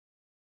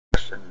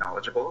fresh and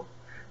knowledgeable,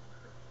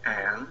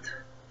 and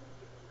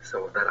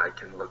so that I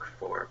can look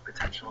for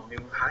potential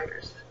new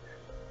hires.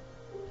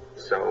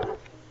 So,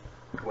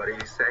 what do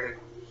you say?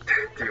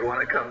 Do you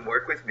want to come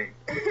work with me?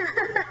 Yes,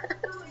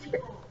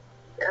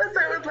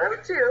 I would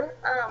love to.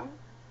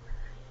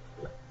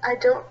 I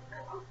don't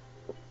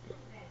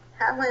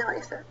have my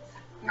license.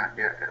 Not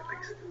yet, at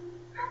least.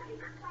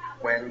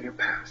 When you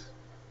pass,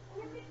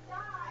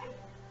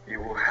 you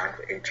will have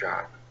a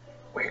job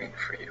waiting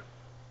for you.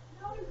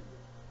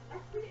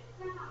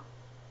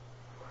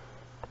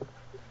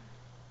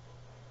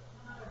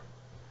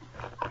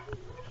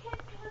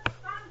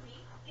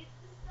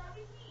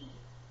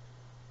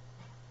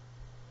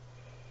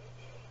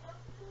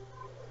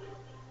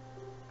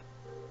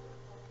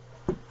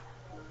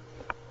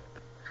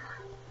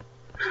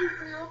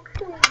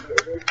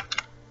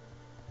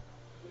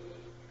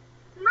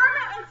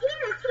 Mama, it's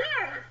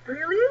here.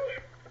 Really?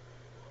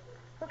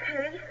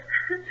 Okay.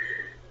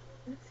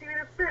 Let's see what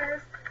it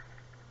says.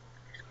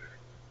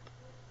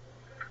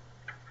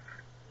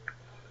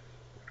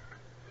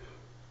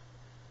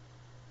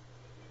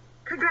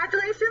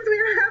 Congratulations, we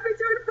are happy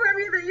to inform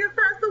you that you have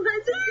passed the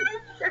license.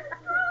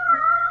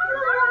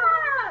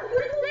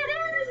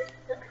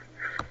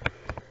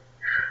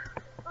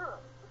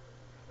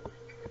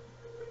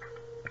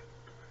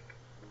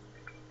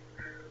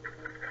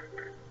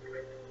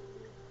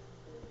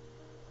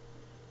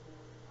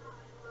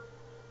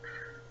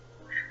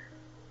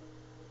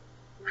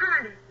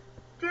 Hi,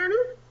 Danny?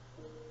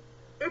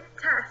 It's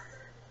Tess.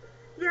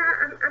 Yeah,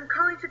 I'm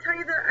calling to tell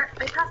you that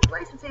I passed the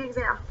licensing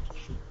exam.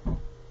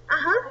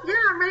 Yeah,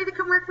 I'm ready to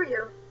come work for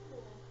you.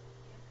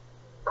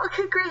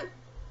 Okay, great.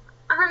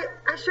 All right,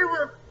 I sure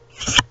will.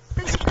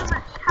 Thank you so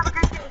much. Have a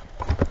great day.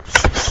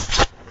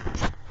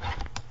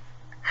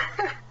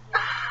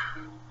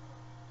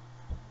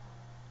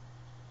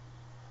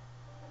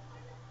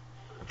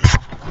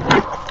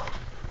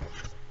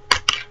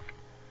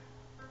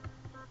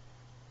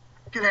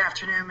 Good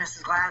afternoon,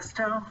 Mrs.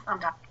 Gladstone. I'm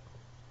Dr.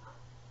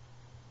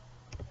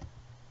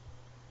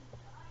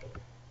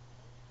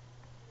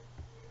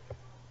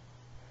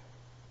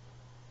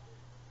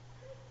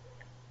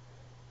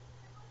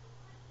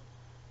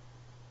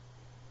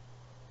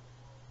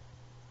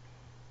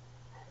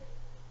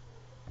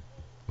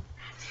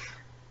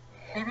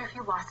 Maybe if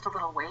you lost a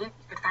little weight,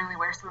 you could finally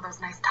wear some of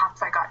those nice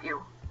tops I got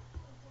you.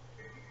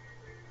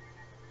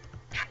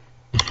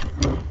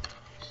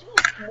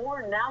 She's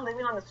more now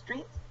living on the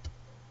streets.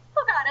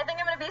 Oh God, I think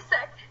I'm gonna be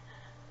sick.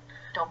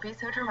 Don't be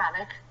so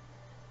dramatic.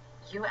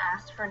 You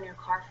asked for a new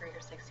car for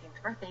your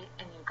 16th birthday,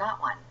 and you got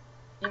one.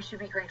 You should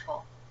be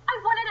grateful. I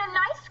wanted a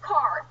nice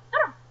car,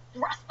 not a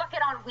rust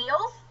bucket on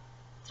wheels.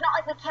 It's not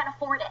like we can't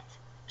afford it.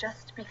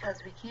 Just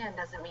because we can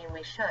doesn't mean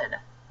we should.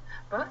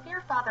 Both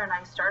your father and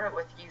I started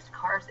with used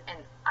cars, and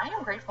I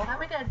am grateful that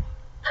we did.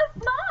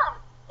 Mom,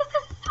 this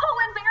is so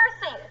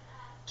embarrassing.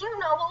 Do you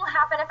know what will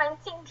happen if I'm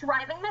seen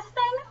driving this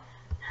thing?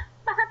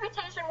 My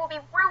reputation will be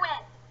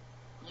ruined.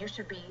 You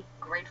should be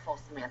grateful,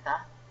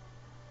 Samantha.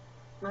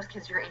 Most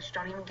kids your age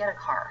don't even get a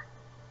car.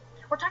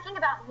 We're talking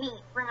about me,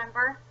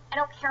 remember? I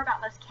don't care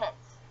about those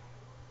kids.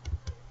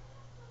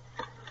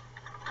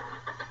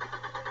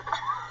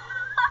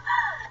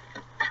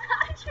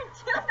 How did you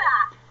do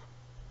that?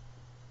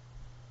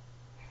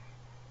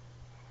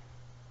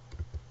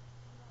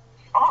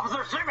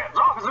 Officer Simmons,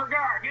 Officer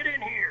Guard, get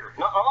in here.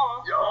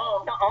 Nuh-uh.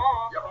 Yo.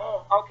 Nuh-uh.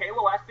 Yo. Okay,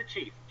 we'll ask the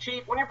chief.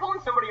 Chief, when you're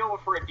pulling somebody over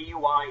for a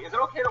DUI, is it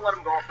okay to let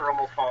them go if they're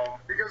almost home?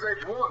 Because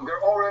they've won.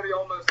 They're already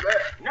almost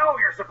there. No,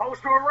 you're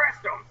supposed to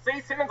arrest them. See,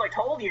 Simmons, I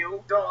told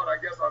you. Don,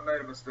 I guess I made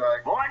a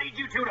mistake. Well, I need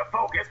you two to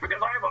focus because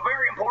I have a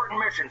very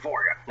important mission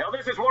for you. Now,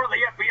 this is one of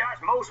the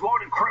FBI's most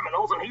wanted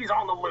criminals, and he's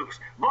on the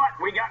loose. But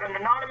we got an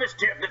anonymous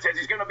tip that says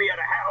he's going to be at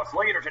a house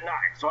later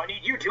tonight. So I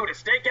need you two to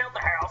stake out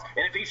the house,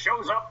 and if he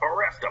shows up,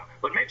 arrest him.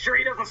 But make sure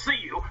he doesn't see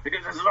you,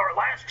 because this is our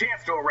last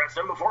chance to arrest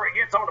him before he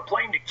gets on a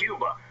plane to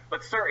Cuba.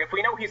 But, sir, if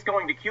we know he's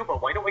going to Cuba,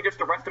 why don't we just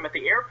arrest him at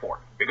the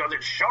airport? Because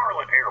it's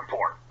Charlotte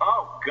Airport.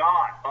 Oh,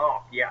 God.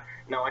 Oh, yeah.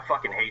 No, I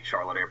fucking hate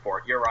Charlotte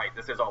Airport. You're right.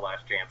 This is our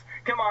last chance.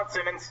 Come on,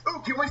 Simmons. Ooh,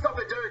 can we stop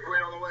at Dairy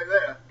Queen on the way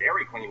there?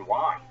 Dairy Queen,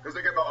 why? Because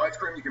they got the ice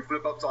cream you can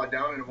flip upside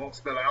down and it won't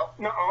spill out.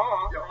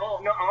 Nuh-uh.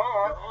 Nuh-uh.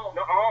 Nuh-uh. Nuh-uh.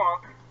 Nuh-uh.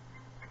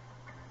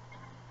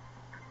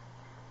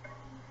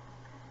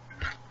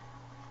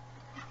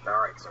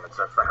 Alright, Simmons,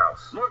 that's the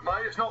house. Look,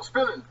 mate, it's not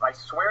spilling. I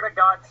swear to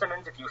God,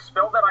 Simmons, if you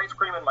spill that ice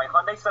cream in my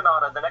Hyundai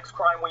Sonata, the next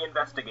crime we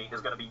investigate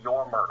is going to be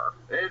your murder.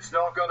 It's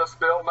not gonna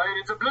spill, mate.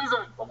 It's a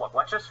blizzard. Well, look,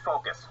 let's just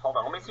focus. Hold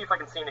on, let me see if I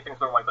can see anything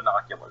through my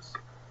binoculars.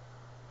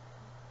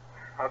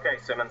 Okay,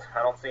 Simmons,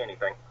 I don't see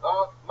anything.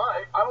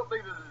 Mate, I don't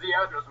think this is the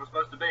address we're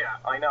supposed to be at.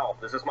 I know,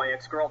 this is my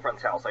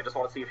ex-girlfriend's house. I just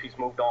want to see if she's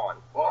moved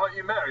on. Well, aren't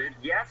you married?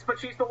 Yes, but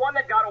she's the one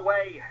that got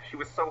away. She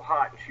was so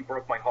hot, and she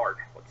broke my heart.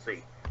 Let's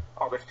see.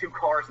 Oh, there's two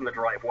cars in the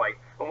driveway,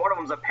 and one of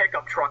them's a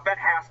pickup truck. That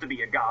has to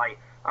be a guy.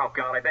 Oh,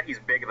 God, I bet he's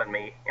bigger than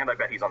me, and I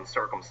bet he's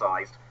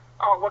uncircumcised.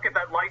 Oh, look at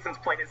that license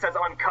plate. It says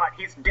uncut.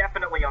 He's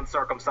definitely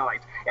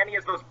uncircumcised, and he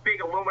has those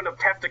big aluminum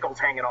testicles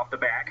hanging off the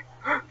back.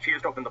 She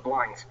just opened the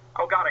blinds.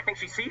 Oh, God, I think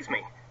she sees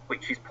me.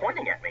 Wait, she's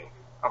pointing at me.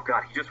 Oh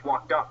god, he just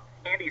walked up.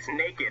 And he's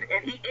naked.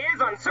 And he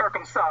is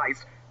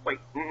uncircumcised. Wait,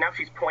 now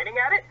she's pointing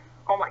at it?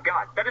 Oh my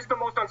god, that is the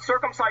most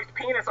uncircumcised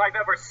penis I've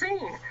ever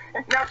seen.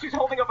 And now she's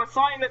holding up a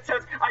sign that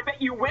says, I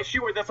bet you wish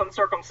you were this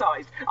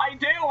uncircumcised. I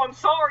do, I'm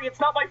sorry, it's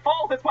not my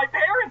fault, it's my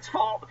parents'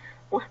 fault.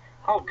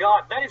 Oh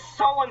god, that is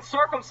so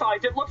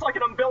uncircumcised, it looks like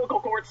an umbilical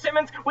cord.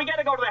 Simmons, we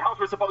gotta go to the house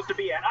we're supposed to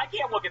be at. I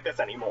can't look at this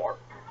anymore.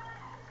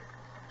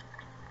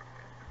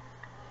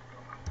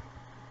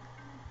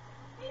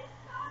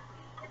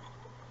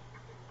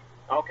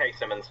 Okay,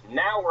 Simmons,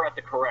 now we're at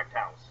the correct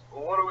house.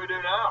 Well, what do we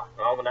do now?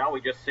 Well, now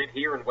we just sit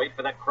here and wait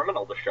for that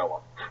criminal to show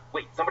up.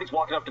 Wait, somebody's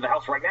walking up to the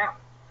house right now.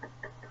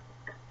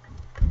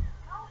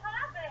 Oh,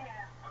 hi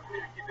there. I'm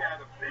going to get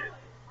out of bed.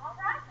 All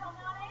right, come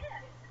on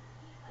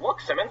in. Look,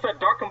 Simmons, that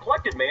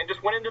dark-complected man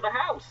just went into the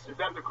house. Is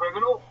that the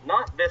criminal?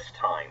 Not this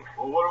time.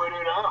 Well, what do we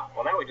do now?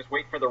 Well, now we just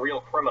wait for the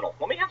real criminal.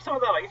 Let me have some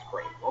of that ice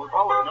cream. Well, there's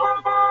probably enough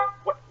to do.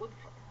 What?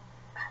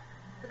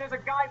 There's a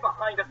guy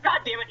behind us. God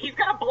damn it, he's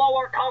gonna blow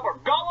our cover.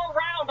 Go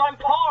around, I'm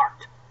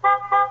parked.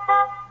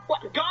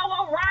 What? Go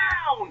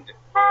around!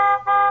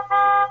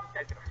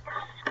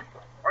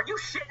 Are you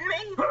shitting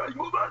me? Hey,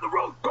 move out of the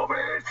road,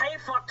 dumbass! Hey,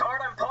 fucktard,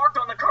 I'm parked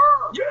on the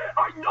curb. Yeah,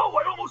 I know,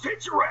 I almost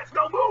hit your ass,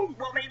 now move!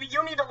 Well, maybe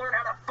you need to learn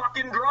how to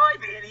fucking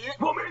drive, idiot.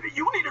 Well, maybe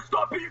you need to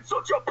stop being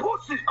such a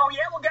pussy! Oh,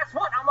 yeah? Well, guess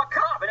what? I'm a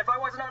cop, and if I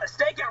wasn't on a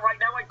stakeout right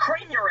now, I'd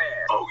cream your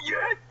ass. Oh,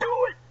 yeah? Do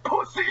it,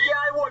 pussy!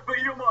 Yeah, I would, but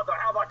your mother.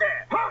 How about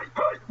that? Hey,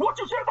 what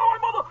you say about my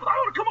mother? I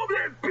ought to come over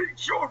there and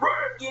beat your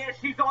ass! Yeah,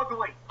 she's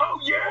ugly. Oh,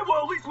 yeah?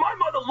 Well, at least my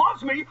mother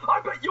loves me. I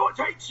bet yours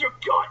hates your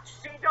guts.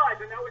 She does,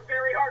 and that was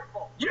very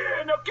hurtful.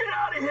 Yeah, now get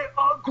out of here,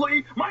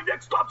 ugly. My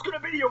next stop's gonna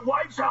be your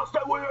wife's house.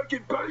 That way I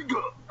can bang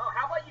her. Oh,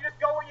 how about you just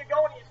go where you're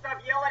going and you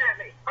stop yelling at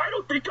me? I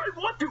don't think I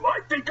want to.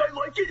 I think I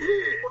like it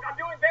here. Look, I'm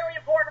doing very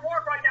important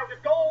work right now.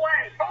 Just go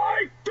away.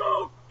 I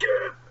don't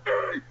give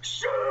a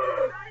shit.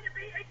 I'm trying to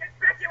be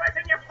inconspicuous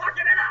and you're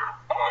fucking it up.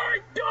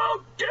 I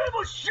don't give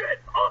a shit.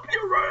 Up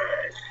your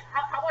ass.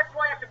 How much do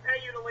I have to pay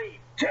you to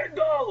leave? $10.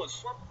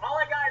 Well, all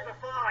I got is a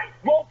fine.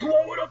 Well,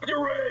 blow it up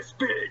your ass,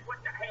 bitch. What?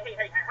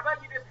 Hey, how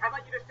about you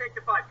just take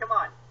the fine? Come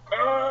on.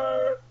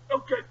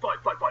 Okay, fine.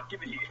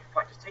 Give it here.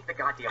 Fine, just take the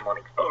goddamn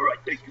money. All right,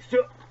 thank you,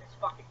 sir. It's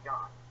fucking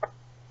gone.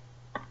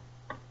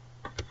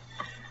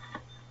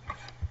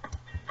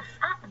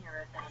 At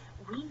Neurofan,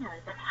 we know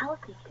that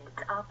healthy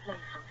kids are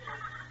playful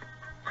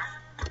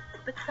kids.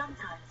 But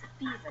sometimes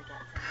fever gets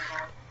in the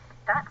way.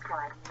 That's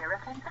why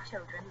Neurofan for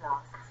children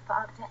lasts for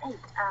up to 8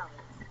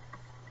 hours.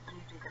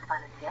 You do the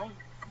fun and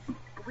games.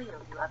 We'll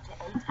do up to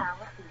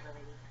 8-hour fever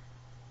relief.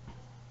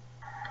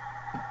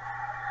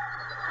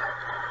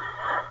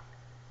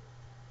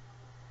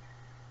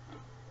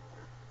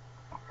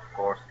 Of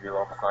course, we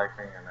love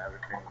cycling and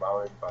everything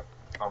about it, but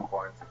at some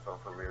points it's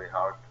also really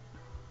hard.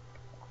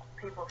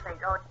 People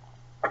think, oh,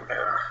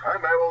 Hey,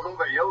 man, what was all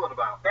that yelling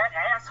about? That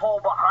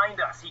asshole behind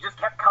us, he just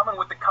kept coming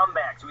with the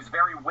comebacks. He was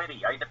very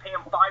witty. I had to pay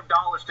him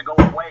 $5 to go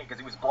away because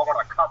he was blowing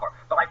our cover.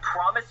 But I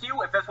promise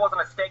you, if this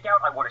wasn't a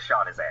stakeout, I would have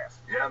shot his ass.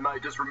 Yeah,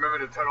 mate, just remember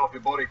to turn off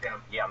your body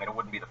cam. Yeah, I mean, it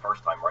wouldn't be the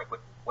first time, right?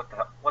 What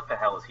the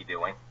hell is he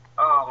doing?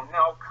 Oh,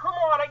 no, come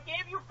on, I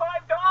gave you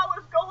 $5.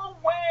 Go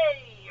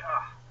away.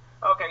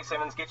 Ugh. Okay,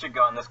 Simmons, get your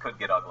gun. This could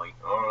get ugly.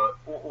 All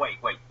Wait.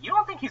 right. You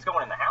don't think he's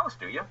going in the house,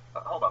 do you?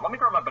 Hold on, let me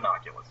grab my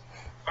binoculars.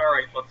 All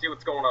right, let's see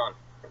what's going on.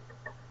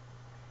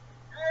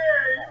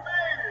 Hey, you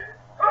made it!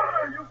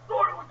 Hey, you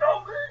started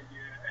without me?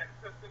 Yeah, and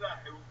tested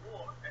out. It was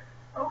warm.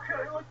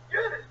 Okay, let's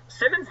get it.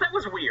 Simmons, that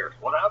was weird.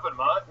 What happened,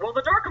 mate? Well,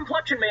 the dark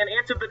complexion man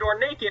answered the door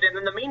naked, and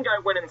then the mean guy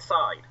went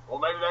inside.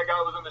 Well, maybe that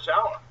guy was in the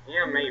shower.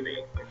 Yeah,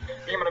 maybe.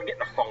 Damn it, I'm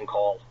getting a phone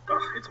call.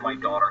 Ugh, it's my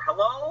daughter.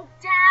 Hello?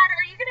 Dad,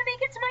 are you gonna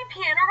make it to my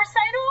piano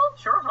recital?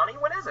 Sure, honey.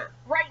 When is it?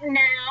 Right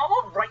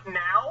now? Right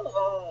now?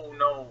 Oh,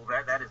 no,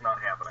 that is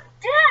not happening.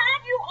 Dad,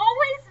 you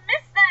always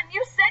miss them. You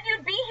said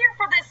you'd be here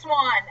for this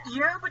one.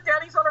 Yeah, but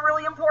Daddy's on a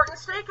really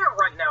important stakeout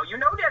right now. You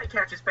know Daddy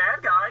catches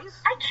bad guys.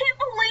 I can't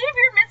believe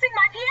you're missing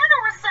my piano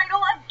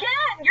recital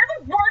again. You're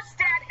the worst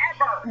dad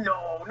ever.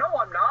 No,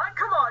 I'm not.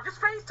 Come on, just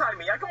FaceTime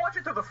me. I can watch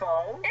it through the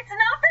phone. It's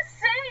not the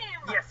same.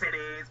 Yes, it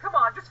is. Come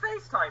on, just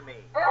FaceTime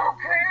me.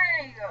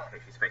 Okay. Okay,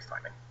 she's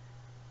FaceTiming.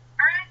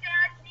 All right,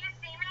 Dad, can you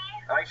see me?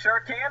 I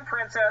sure can,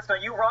 Princess.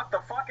 Now you rock the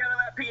fuck out of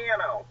that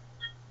piano.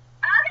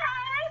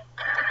 Okay.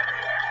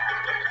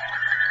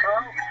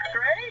 Oh,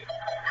 great.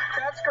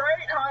 That's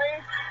great,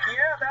 honey.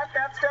 Yeah,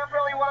 that's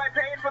definitely what I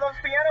paid for those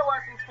piano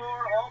lessons for.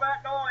 All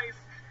that noise.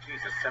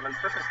 Jesus, Simmons,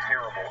 this is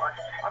terrible.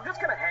 I'm just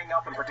gonna hang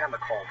up and pretend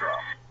the call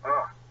dropped.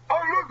 Ugh.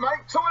 Oh, look,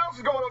 mate, someone else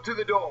is going up to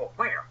the door.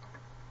 Where?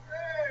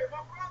 Hey, my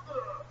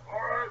brother.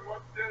 All right,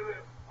 let's do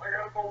this. I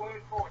got a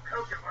balloon full of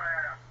coke in my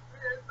ass.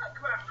 It's not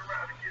clapping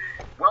around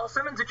again. Well,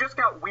 Simmons, it just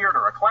got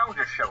weirder. A clown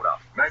just showed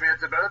up. Maybe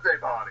it's a birthday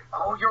party.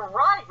 Oh, you're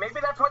right.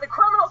 Maybe that's why the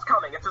criminal's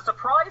coming. It's a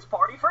surprise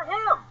party for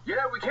him.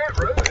 Yeah, we can't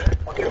ruin it.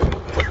 Well,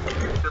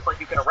 just like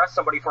you can arrest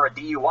somebody for a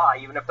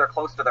DUI even if they're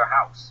close to their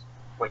house.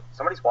 Wait,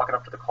 somebody's walking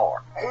up to the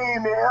car. Hey,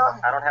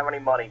 man. I don't have any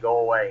money. Go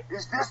away.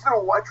 Is this an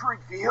electric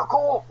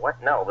vehicle? What?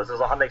 No, this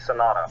is a Hyundai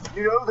Sonata.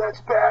 You know,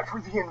 that's bad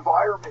for the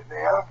environment,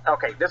 man.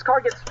 Okay, this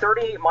car gets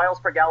 38 miles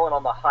per gallon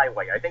on the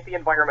highway. I think the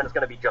environment is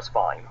going to be just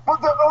fine.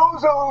 But the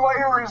ozone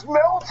layer is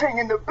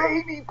melting and the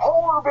baby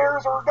polar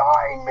bears are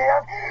dying,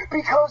 man,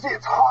 because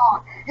it's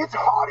hot. It's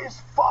hot as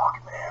fuck,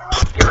 man.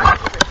 You're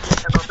asking me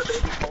shit about the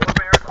baby polar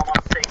bears? I'm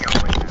on stakeout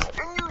right now.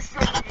 And you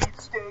shouldn't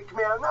eat steak,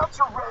 man. That's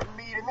a red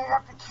meat, and they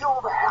have to kill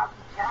the happy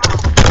cow.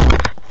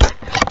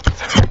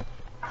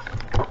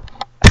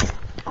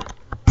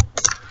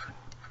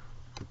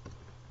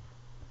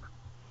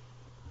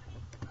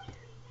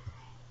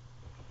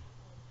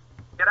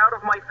 Get out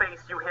of my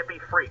face, you hippie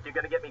freak. You're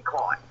gonna get me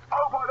caught.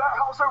 Oh, by that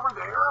house over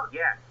there?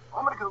 Yes.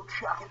 I'm gonna go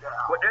check it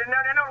out. What?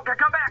 No,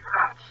 come back!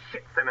 Ah,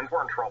 shit, Simmons,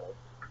 we're in trouble.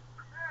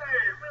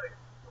 Hey, really?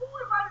 Who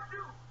invited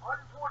you? I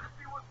just want to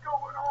see what's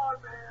going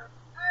on, man.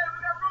 Hey, we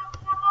got room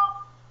for one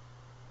more?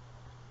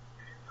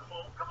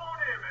 Come on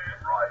in, man.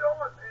 Right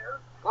on, man.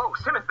 Whoa,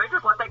 Simmons, they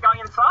just let that guy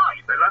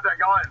inside. They let that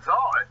guy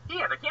inside.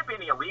 Yeah, there can't be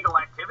any illegal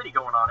activity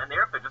going on in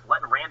there if they're just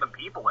letting random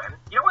people in.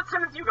 You know what,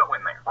 Simmons? You go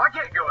in there. I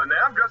can't go in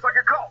there. I'm dressed like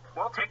a cop.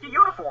 Well, take your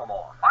uniform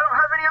off. I don't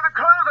have any other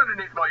clothes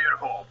underneath my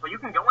uniform. Well, you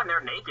can go in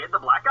there naked.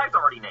 The black guy's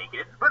already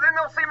naked. But then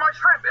they'll see my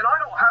shrimp, and I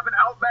don't have an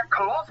Outback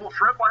Colossal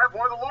shrimp. I have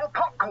one of the little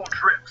popcorn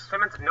shrimps.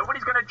 Simmons,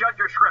 nobody's gonna judge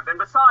your shrimp. And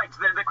besides,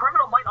 the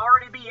criminal might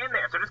already be in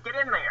there, so just get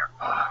in there.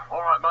 All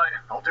right, mate.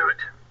 I'll do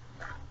it.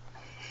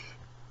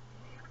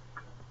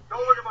 Don't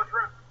look at my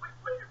shrimp.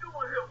 What are you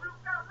doing here? We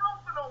got room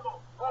for no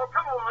more. Oh,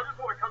 come on. I just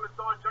want to come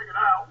inside and check it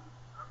out.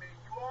 I mean,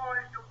 you are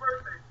in your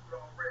birthday suit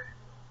already.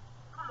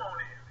 Come on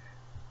in, man.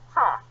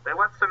 Huh, they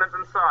let Simmons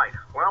inside.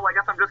 Well, I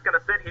guess I'm just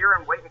gonna sit here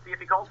and wait and see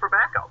if he calls for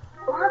backup.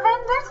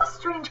 Marvin, there's a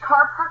strange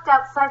car parked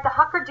outside the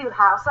Huckerdew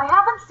house. I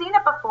haven't seen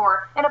it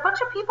before, and a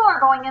bunch of people are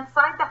going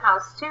inside the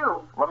house,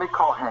 too. Let me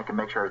call Hank and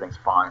make sure everything's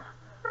fine.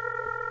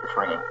 It's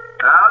ringing.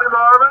 Howdy,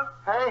 Marvin.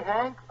 Hey,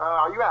 Hank,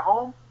 are you at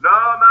home? No,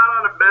 I'm out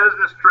on a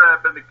business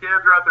trip, and the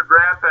kids are at their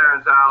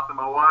grandparents' house, and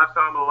my wife's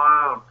home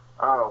alone.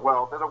 Oh,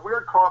 well, there's a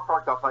weird car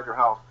parked outside your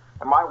house,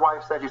 and my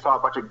wife said she saw a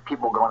bunch of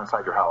people going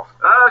inside your house.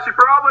 She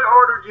probably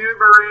ordered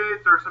Uber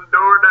Eats or some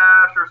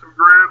DoorDash or some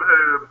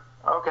Grubhub.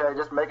 Okay,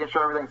 just making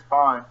sure everything's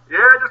fine.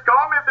 Yeah, just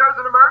call me if there's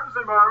an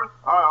emergency, Marvin.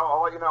 All right,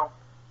 I'll let you know.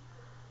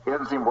 He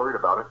doesn't seem worried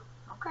about it.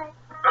 Okay.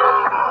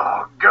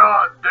 Oh,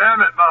 God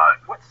damn it, mate.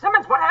 What,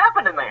 Simmons, what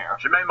happened in there?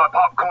 She made my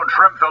popcorn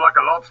shrimp feel like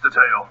a lobster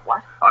tail.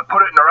 What? I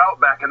put it in her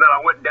Outback, and then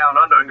I went down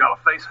under and got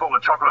a face full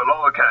of chocolate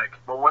lava cake.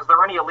 Well, was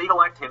there any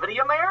illegal activity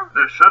in there?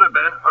 There should have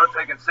been. Her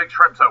taking 6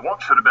 shrimps at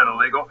once should have been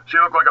illegal. She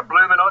looked like a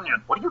blooming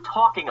onion. What are you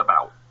talking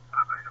about?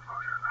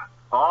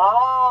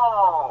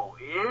 Oh,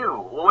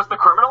 ew. Well, was the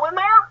criminal in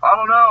there? I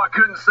don't know. I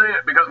couldn't see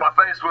it because my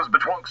face was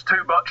betwixt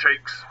 2 butt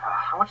cheeks.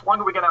 How much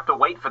longer are we going to have to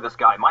wait for this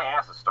guy? My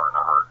ass is starting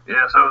to hurt.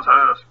 Yeah, so is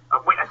hers.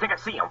 Wait, I think I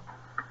see him.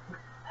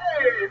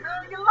 Hey,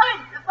 man, you're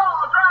late. It's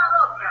all dried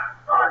up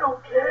now. I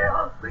don't care.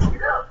 I'll pick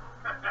it up.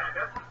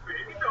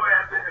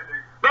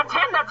 That's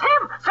him, that's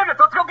him! Simmons,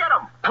 let's go get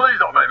him! Please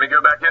don't make me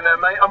go back in there,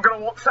 mate. I'm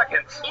gonna want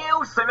seconds.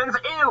 Ew, Simmons,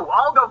 ew!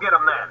 I'll go get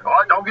him then. All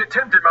right, don't get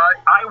tempted, mate.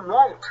 I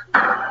won't.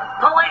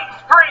 Police,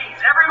 freeze!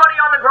 Everybody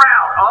on the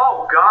ground!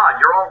 Oh,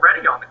 God, you're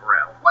already on the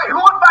ground. Wait, who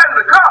invited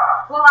the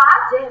car? Well, I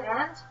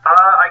didn't.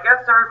 I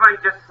guess everybody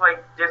just,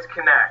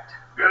 disconnect.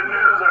 Good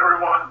news,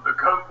 everyone. The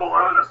Coke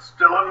balloon is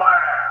still in my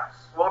ass.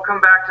 We'll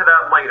come back to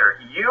that later.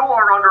 You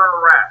are under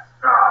arrest.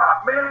 Ah,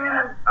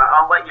 man.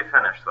 I'll let you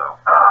finish, though.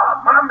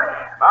 Ah, my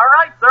man. All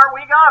right, sir,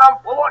 we got him.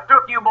 Well, what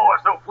took you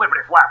boys so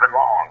flippity-flapping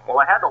long?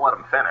 Well, I had to let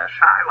him finish.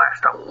 I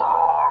last a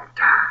long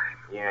time.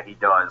 Yeah, he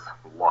does.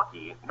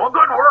 Lucky. Well,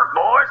 good work,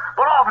 boys.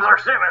 But, Officer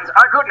Simmons,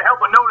 I couldn't help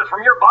but notice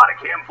from your body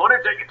cam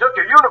footage that you took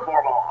your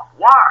uniform off.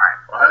 Why?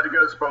 I had to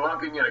go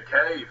spelunking in a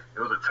cave. It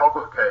was a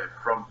chocolate cave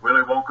from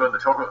Willy Wonka and the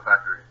Chocolate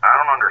Factory. I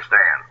don't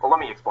understand. Well, let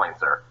me explain,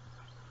 sir.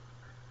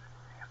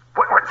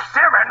 With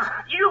Simmons,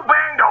 you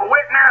banged a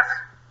witness?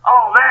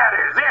 Oh, that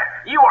is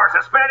it. You are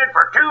suspended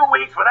for 2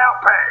 weeks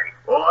without pay.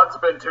 Well, I'd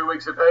spend 2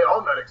 weeks of pay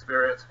on that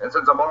experience, and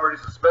since I'm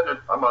already suspended,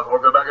 I might as well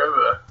go back over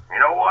there. You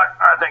know what?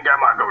 I think I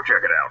might go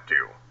check it out,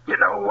 too. You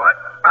know what?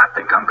 I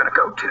think I'm gonna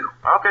go too.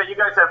 Okay, you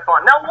guys have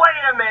fun. Now,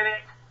 wait a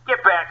minute.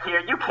 Get back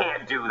here. You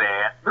can't do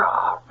that.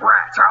 Oh,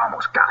 rats, I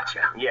almost got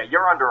you. Yeah,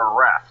 you're under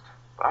arrest.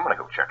 But I'm gonna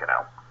go check it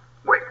out.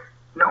 Wait,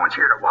 no one's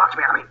here to watch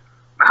me. I mean,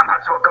 I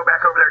might as well go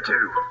back over there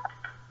too.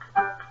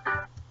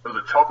 It was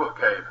a chocolate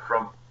cave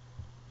from...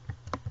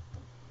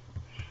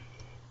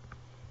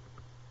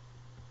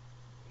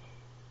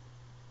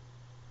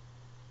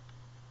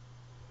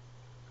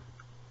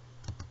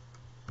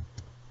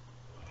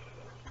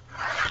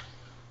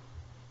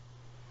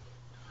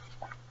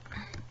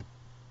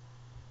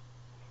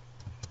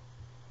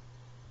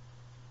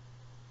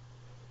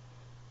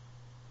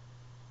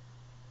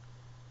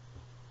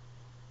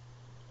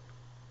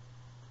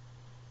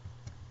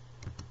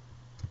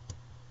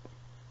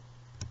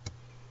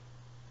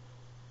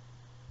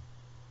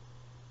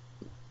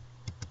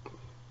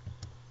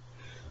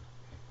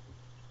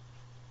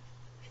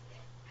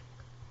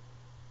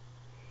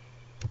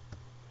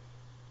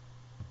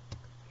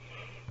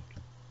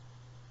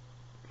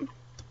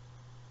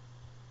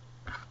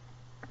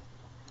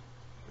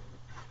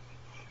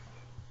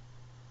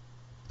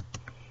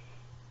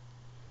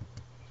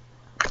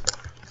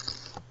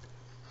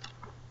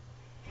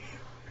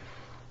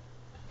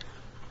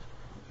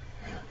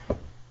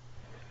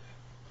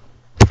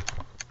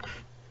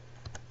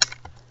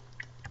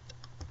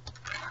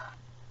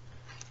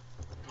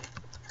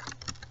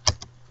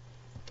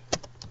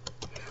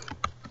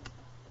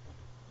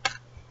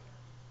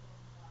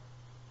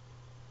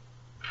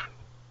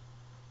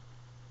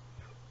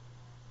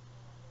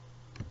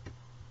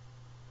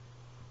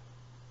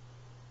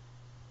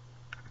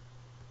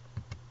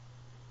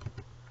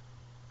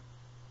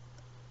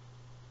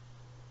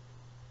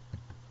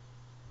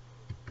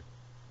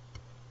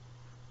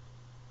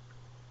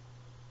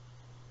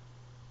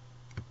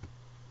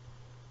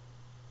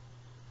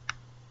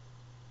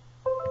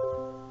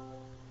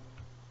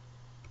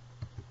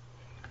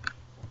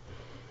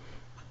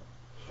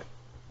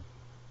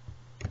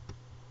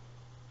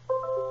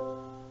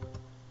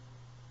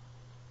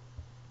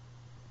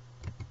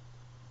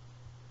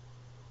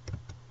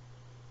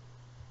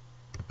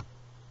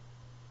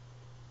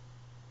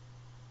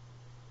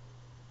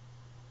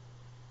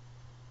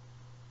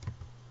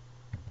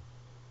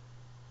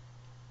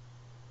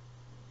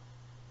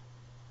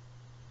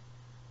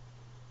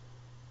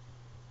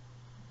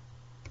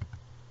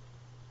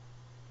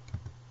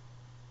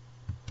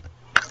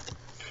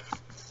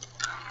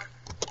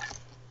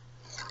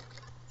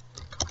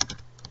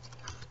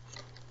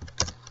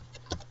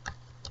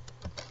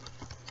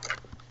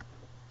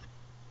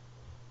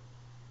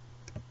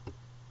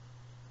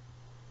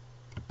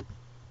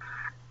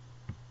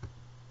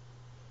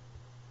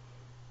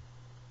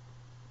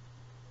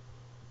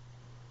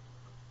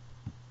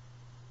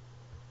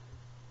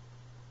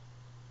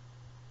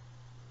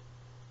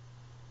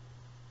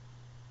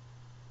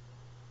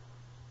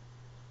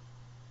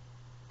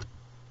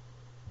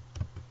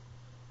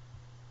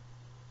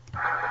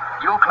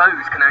 Your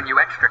clothes can earn you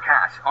extra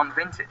cash on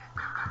Vinted.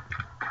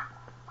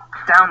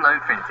 Download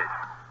Vinted.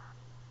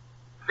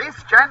 This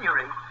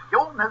January,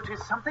 you'll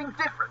notice something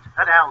different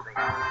at Aldi.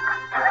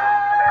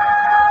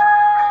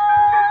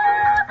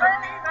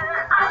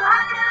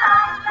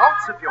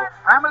 Lots of your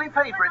family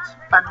favourites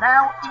are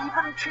now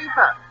even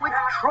cheaper, with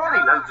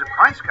trolley loads of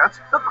price cuts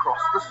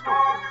across the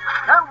store.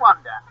 No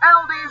wonder,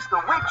 Aldi's the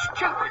which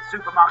cheapest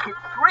supermarket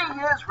 3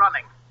 years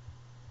running.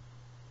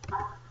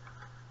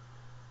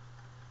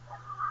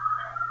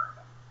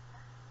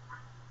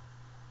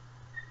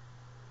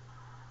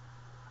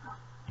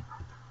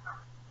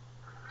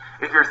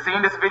 If you're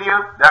seeing this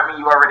video, that means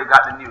you already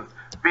got the news.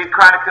 Vidd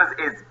Chronicles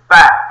is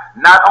back.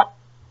 Not only